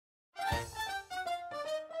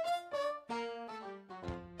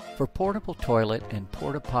For portable toilet and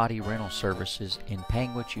porta potty rental services in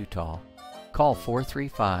Panguitch, Utah, call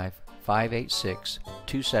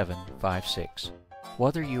 435-586-2756.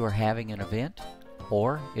 Whether you are having an event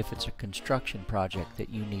or if it's a construction project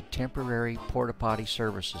that you need temporary porta potty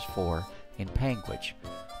services for in Panguitch,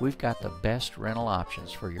 we've got the best rental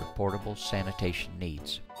options for your portable sanitation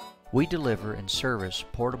needs. We deliver and service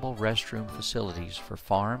portable restroom facilities for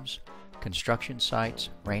farms, construction sites,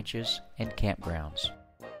 ranches, and campgrounds.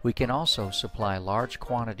 We can also supply large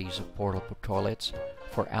quantities of portable toilets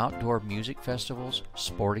for outdoor music festivals,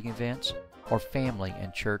 sporting events, or family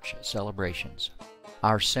and church celebrations.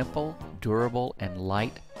 Our simple, durable, and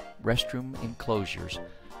light restroom enclosures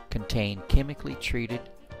contain chemically treated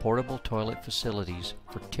portable toilet facilities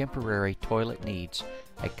for temporary toilet needs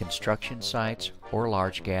at construction sites or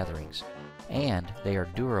large gatherings, and they are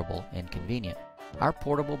durable and convenient. Our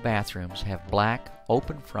portable bathrooms have black,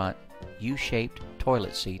 open front, U-shaped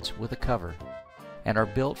toilet seats with a cover and are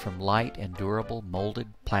built from light and durable molded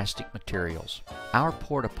plastic materials. Our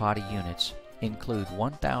porta potty units include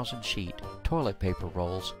 1,000 sheet toilet paper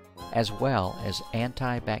rolls as well as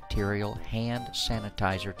antibacterial hand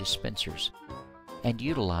sanitizer dispensers and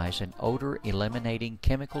utilize an odor eliminating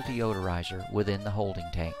chemical deodorizer within the holding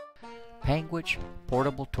tank. Panguitch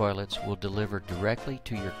Portable Toilets will deliver directly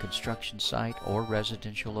to your construction site or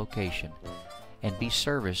residential location and be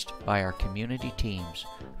serviced by our community teams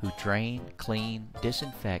who drain, clean,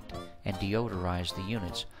 disinfect, and deodorize the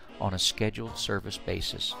units on a scheduled service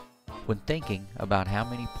basis. When thinking about how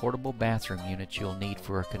many portable bathroom units you'll need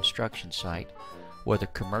for a construction site, whether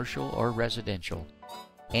commercial or residential,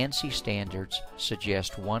 ANSI standards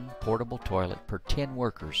suggest one portable toilet per 10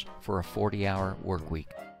 workers for a 40-hour work week.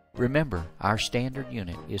 Remember, our standard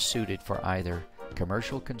unit is suited for either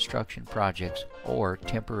commercial construction projects or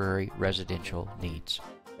temporary residential needs.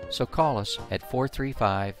 So call us at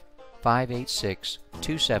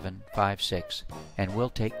 435-586-2756 and we'll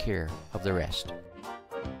take care of the rest.